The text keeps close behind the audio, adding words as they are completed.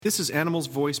This is Animals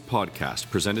Voice podcast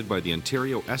presented by the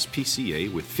Ontario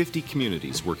SPCA with 50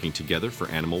 communities working together for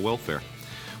animal welfare.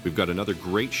 We've got another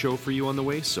great show for you on the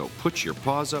way, so put your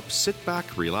paws up, sit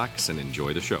back, relax, and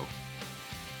enjoy the show.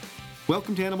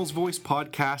 Welcome to Animals Voice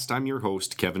podcast. I'm your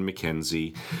host, Kevin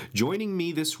McKenzie. Joining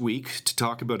me this week to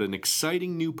talk about an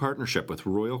exciting new partnership with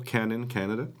Royal Canin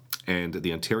Canada and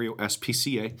the Ontario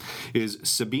SPCA is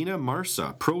Sabina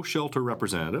Marsa, Pro Shelter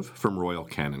Representative from Royal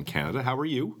Canin Canada. How are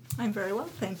you? I'm very well,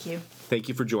 thank you. Thank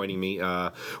you for joining me.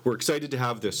 We're excited to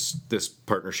have this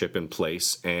partnership in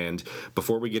place, and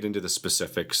before we get into the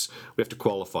specifics, we have to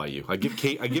qualify you. I give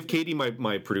Katie,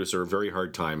 my producer, a very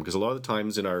hard time because a lot of the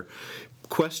times in our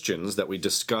questions that we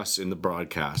discuss in the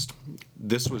broadcast,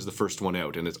 this was the first one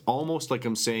out, and it's almost like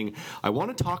I'm saying, I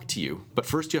want to talk to you, but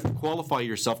first you have to qualify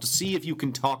yourself to see if you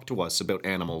can talk to us about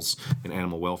animals and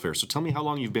animal welfare. So tell me how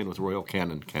long you've been with Royal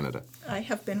Canin Canada. I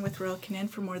have been with Royal Canin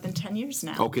for more than 10 years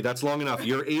now. Okay, that's long enough.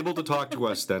 You're able to talk to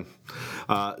us then.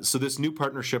 So this new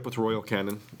partnership with Royal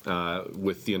Canin,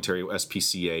 with the Ontario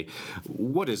SPCA,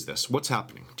 what is this? What's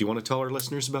happening? Do you want to tell our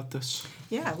listeners about this?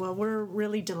 Yeah, well, we're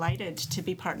really delighted to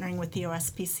be partnering with the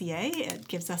OSPCA. It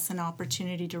gives us an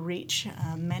opportunity to reach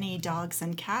many dogs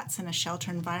and cats in a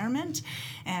shelter environment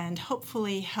and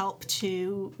hopefully help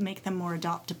to make them more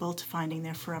adaptable to finding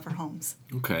their forever homes.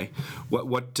 Okay.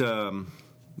 What are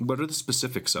the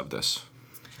specifics of this?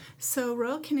 So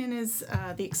Royal Canin is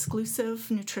the exclusive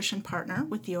nutrition partner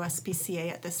with the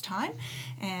OSPCA at this time,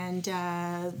 and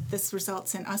this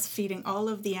results in us feeding all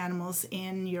of the animals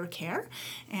in your care,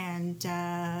 and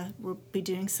we'll be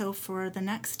doing so for the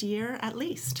next year at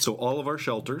least. So all of our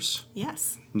shelters,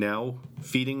 yes, now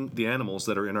feeding the animals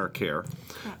that are in our care,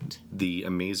 correct, the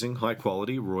amazing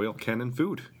high-quality Royal Canin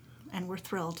food. And we're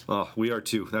thrilled. Oh, we are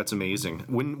too. That's amazing.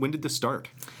 When did this start?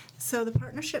 So the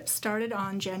partnership started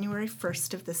on January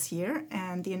 1st of this year,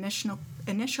 and the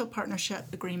initial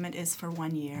partnership agreement is for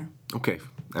 1 year. Okay,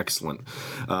 excellent.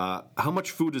 How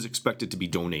much food is expected to be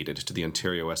donated to the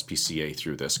Ontario SPCA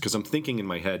through this? Because I'm thinking in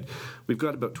my head, we've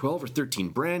got about 12 or 13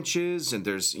 branches, and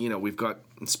we've got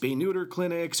spay-neuter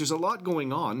clinics. There's a lot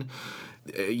going on.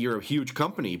 You're a huge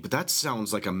company, but that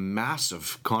sounds like a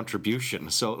massive contribution.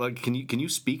 So, can you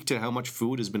speak to how much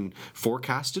food has been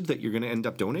forecasted that you're going to end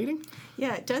up donating?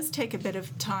 Yeah, it does take a bit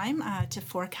of time to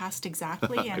forecast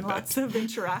exactly and lots of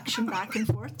interaction back and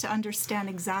forth to understand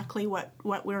exactly what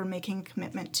we're making a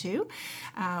commitment to.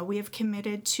 We have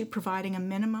committed to providing a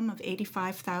minimum of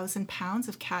 85,000 pounds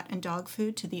of cat and dog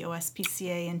food to the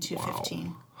OSPCA in 2015.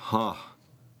 Wow. Huh.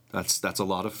 That's a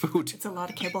lot of food. It's a lot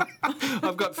of kibble.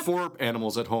 I've got 4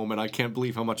 animals at home, and I can't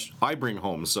believe how much I bring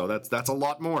home. So that's a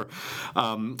lot more.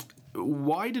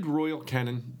 Why did Royal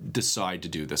Canin decide to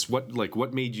do this?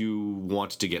 What made you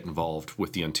want to get involved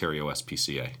with the Ontario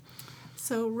SPCA?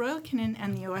 So Royal Canin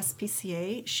and the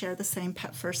OSPCA share the same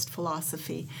Pet First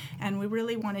philosophy, and we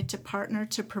really wanted to partner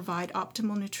to provide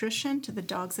optimal nutrition to the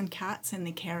dogs and cats in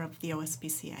the care of the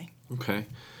OSPCA. Okay.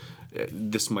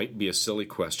 This might be a silly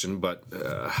question, but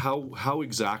how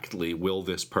exactly will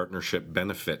this partnership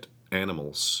benefit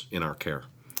animals in our care?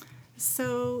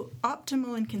 So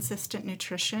optimal and consistent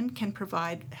nutrition can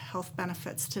provide health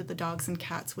benefits to the dogs and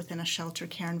cats within a shelter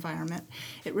care environment.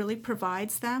 It really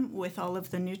provides them with all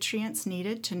of the nutrients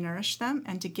needed to nourish them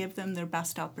and to give them their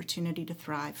best opportunity to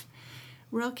thrive.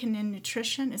 Royal Canin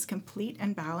nutrition is complete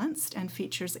and balanced and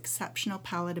features exceptional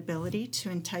palatability to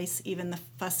entice even the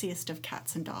fussiest of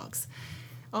cats and dogs.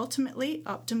 Ultimately,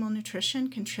 optimal nutrition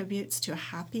contributes to a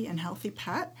happy and healthy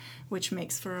pet, which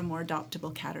makes for a more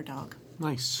adoptable cat or dog.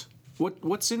 Nice.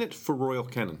 What's in it for Royal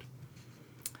Canin?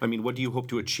 I mean, what do you hope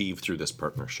to achieve through this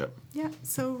partnership? Yeah,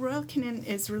 so Royal Canin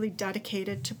is really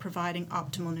dedicated to providing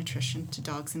optimal nutrition to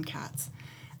dogs and cats.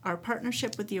 Our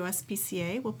partnership with the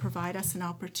OSPCA will provide us an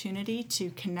opportunity to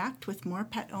connect with more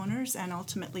pet owners and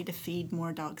ultimately to feed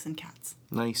more dogs and cats.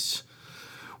 Nice.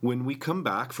 When we come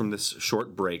back from this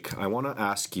short break, I want to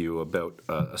ask you about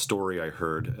a story I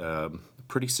heard, a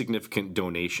pretty significant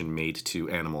donation made to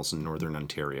animals in Northern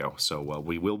Ontario. So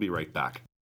we will be right back.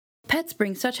 Pets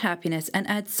bring such happiness and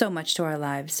add so much to our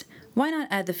lives. Why not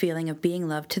add the feeling of being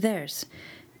loved to theirs?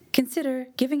 Consider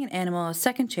giving an animal a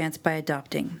second chance by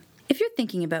adopting. If you're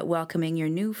thinking about welcoming your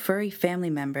new furry family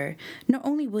member, not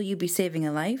only will you be saving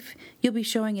a life, you'll be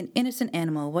showing an innocent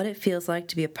animal what it feels like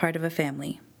to be a part of a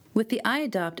family. With the I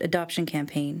Adopt adoption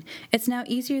campaign, it's now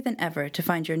easier than ever to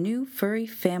find your new furry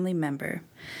family member.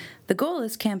 The goal of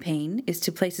this campaign is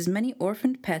to place as many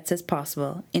orphaned pets as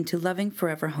possible into loving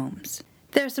forever homes.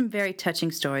 There are some very touching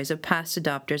stories of past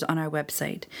adopters on our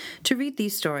website. To read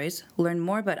these stories, learn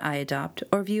more about iAdopt,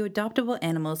 or view adoptable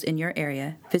animals in your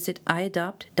area, visit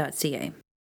iadopt.ca.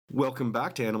 Welcome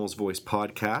back to Animals Voice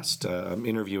Podcast. I'm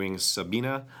interviewing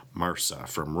Sabina Marsa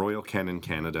from Royal Canin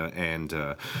Canada and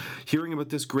hearing about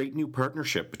this great new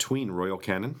partnership between Royal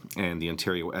Canin and the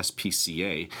Ontario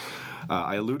SPCA.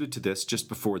 I alluded to this just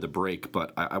before the break,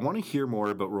 but I want to hear more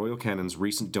about Royal Canin's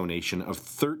recent donation of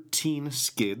 13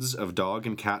 skids of dog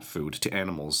and cat food to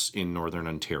animals in Northern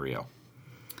Ontario.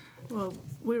 Well,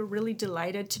 we were really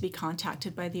delighted to be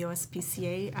contacted by the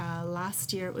OSPCA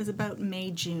last year. It was about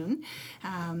May, June,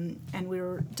 and we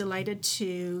were delighted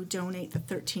to donate the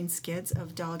 13 skids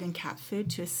of dog and cat food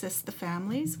to assist the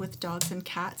families with dogs and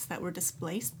cats that were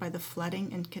displaced by the flooding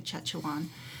in Saskatchewan.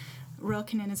 Royal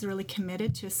Canin is really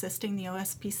committed to assisting the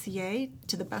OSPCA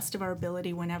to the best of our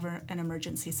ability whenever an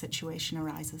emergency situation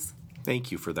arises.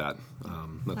 Thank you for that.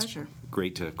 That's Pleasure.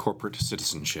 Great corporate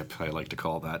citizenship, I like to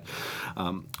call that.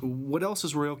 What else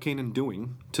is Royal Canin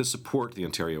doing to support the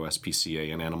Ontario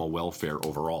SPCA and animal welfare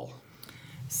overall?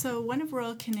 So one of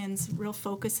Royal Canin's real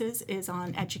focuses is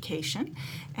on education,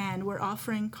 and we're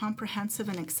offering comprehensive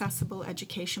and accessible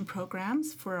education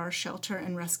programs for our shelter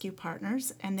and rescue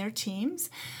partners and their teams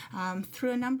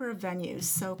through a number of venues.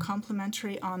 So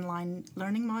complimentary online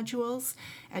learning modules,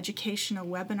 educational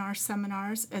webinar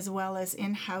seminars, as well as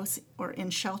in-house or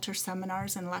in-shelter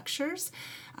seminars and lectures.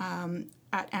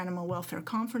 At animal welfare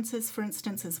conferences, for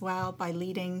instance, as well, by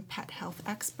leading pet health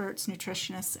experts,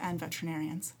 nutritionists, and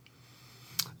veterinarians.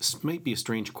 This might be a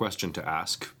strange question to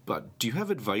ask, but do you have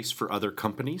advice for other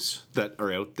companies that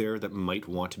are out there that might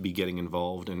want to be getting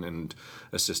involved and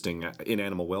assisting in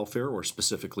animal welfare, or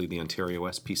specifically the Ontario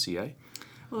SPCA?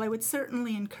 Well, I would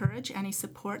certainly encourage any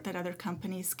support that other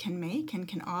companies can make and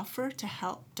can offer to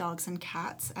help dogs and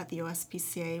cats at the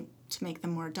OSPCA to make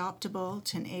them more adoptable,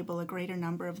 to enable a greater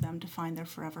number of them to find their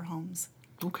forever homes.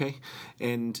 Okay.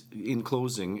 And in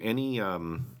closing,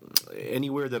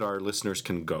 anywhere that our listeners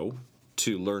can go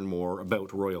to learn more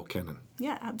about Royal Canin?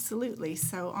 Yeah, absolutely.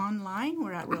 So online,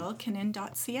 we're at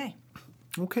royalcanin.ca.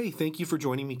 Okay, thank you for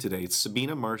joining me today. It's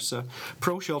Sabina Marsa,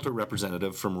 Pro Shelter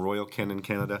representative from Royal Canin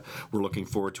Canada. We're looking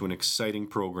forward to an exciting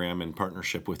program in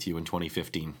partnership with you in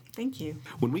 2015. Thank you.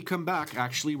 When we come back,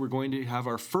 actually, we're going to have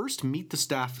our first Meet the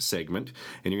Staff segment,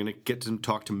 and you're going to get to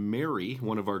talk to Mary,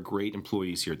 one of our great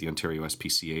employees here at the Ontario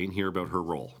SPCA, and hear about her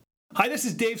role. Hi, this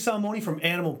is Dave Salmoni from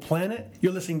Animal Planet.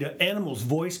 You're listening to Animals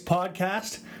Voice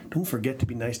Podcast. Don't forget to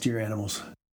be nice to your animals.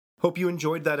 Hope you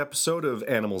enjoyed that episode of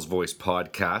Animals Voice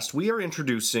Podcast. We are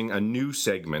introducing a new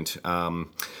segment.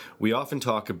 We often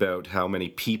talk about how many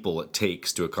people it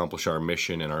takes to accomplish our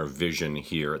mission and our vision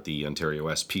here at the Ontario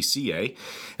SPCA,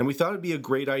 and we thought it'd be a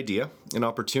great idea, an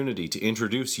opportunity to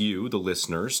introduce you, the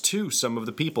listeners, to some of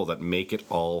the people that make it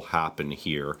all happen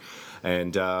here.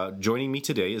 And joining me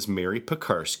today is Mary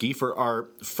Pekarsky for our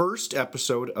first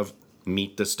episode of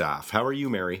Meet the Staff. How are you,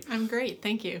 Mary? I'm great,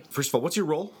 thank you. First of all, what's your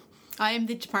role? I am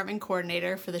the department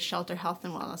coordinator for the Shelter Health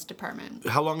and Wellness Department.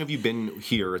 How long have you been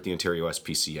here at the Ontario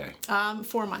SPCA?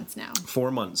 4 months now. 4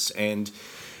 months. And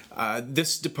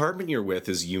this department you're with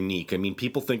is unique. I mean,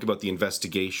 people think about the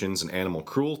investigations and animal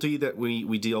cruelty that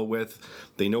we deal with.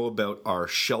 They know about our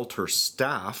shelter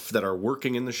staff that are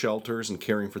working in the shelters and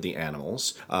caring for the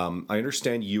animals. I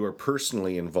understand you are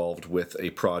personally involved with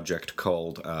a project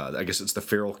called, I guess it's the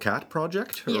Feral Cat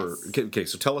Project? Yes. Okay,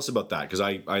 so tell us about that, because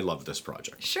I love this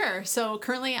project. Sure. So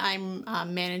currently I'm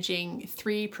managing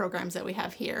 3 programs that we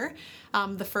have here.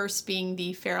 The first being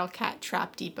the Feral Cat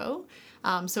Trap Depot.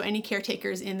 So any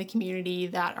caretakers in the community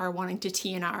that are wanting to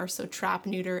TNR, so trap,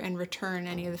 neuter, and return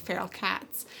any of the feral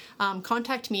cats,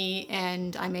 contact me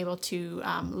and I'm able to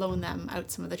loan them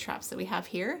out some of the traps that we have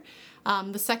here.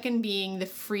 The second being the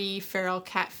free Feral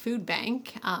Cat Food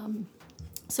Bank.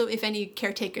 So if any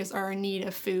caretakers are in need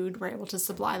of food, we're able to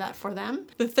supply that for them.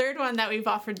 The third one that we've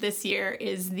offered this year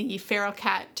is the Feral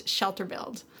Cat Shelter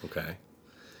Build. Okay.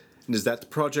 And is that the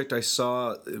project I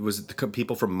saw? Was it the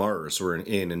people from Mars were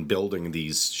in and building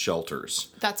these shelters?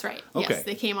 That's right. Okay. Yes,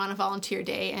 they came on a volunteer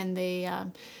day and they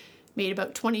made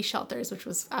about 20 shelters, which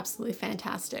was absolutely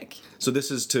fantastic. So this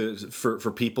is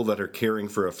for people that are caring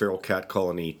for a feral cat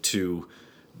colony to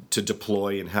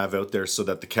deploy and have out there so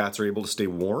that the cats are able to stay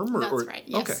warm? That's right,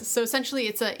 yes. Okay. So essentially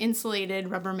it's an insulated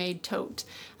Rubbermaid tote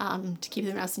to keep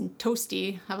them nice and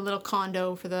toasty, have a little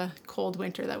condo for the cold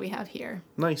winter that we have here.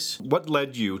 Nice. What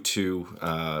led you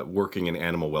to working in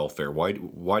animal welfare? Why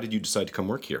did you decide to come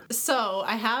work here? So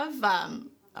I have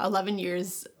 11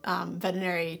 years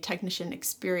veterinary technician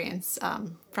experience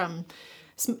from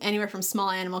anywhere from small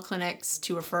animal clinics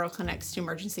to referral clinics to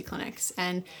emergency clinics.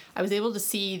 And I was able to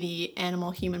see the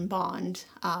animal-human bond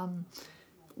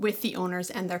with the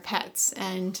owners and their pets.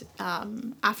 And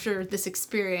after this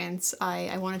experience,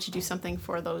 I wanted to do something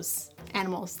for those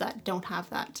animals that don't have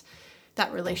that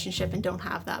relationship and don't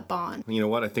have that bond. You know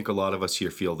what? I think a lot of us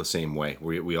here feel the same way.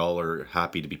 We all are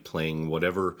happy to be playing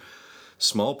whatever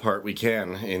small part we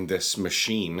can in this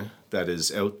machine that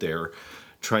is out there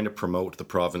trying to promote the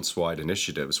province-wide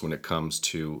initiatives when it comes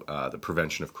to the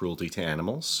prevention of cruelty to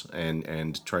animals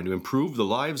and trying to improve the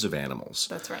lives of animals.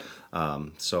 That's right.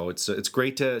 So it's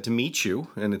great to meet you,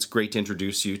 and it's great to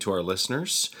introduce you to our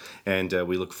listeners, and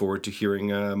we look forward to hearing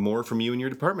more from you and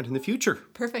your department in the future.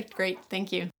 Perfect. Great.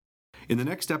 Thank you. In the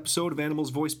next episode of Animals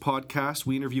Voice Podcast,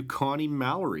 we interview Connie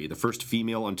Mallory, the first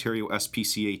female Ontario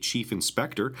SPCA Chief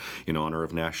Inspector, in honor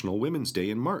of National Women's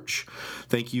Day in March.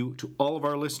 Thank you to all of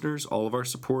our listeners, all of our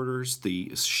supporters,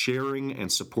 the sharing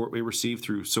and support we receive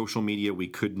through social media. We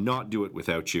could not do it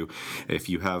without you. If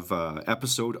you have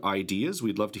episode ideas,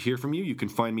 we'd love to hear from you. You can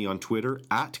find me on Twitter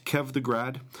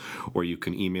 @KevTheGrad, or you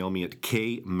can email me at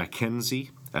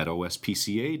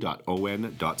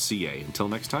kmackenzie@ospca.on.ca. Until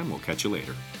next time, we'll catch you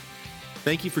later.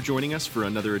 Thank you for joining us for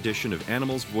another edition of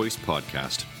Animals Voice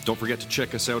Podcast. Don't forget to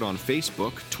check us out on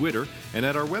Facebook, Twitter, and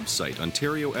at our website,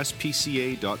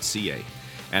 ontariospca.ca.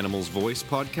 Animals Voice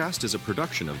Podcast is a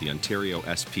production of the Ontario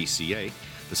SPCA.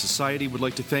 The Society would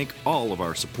like to thank all of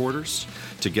our supporters.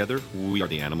 Together, we are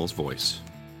the Animals Voice.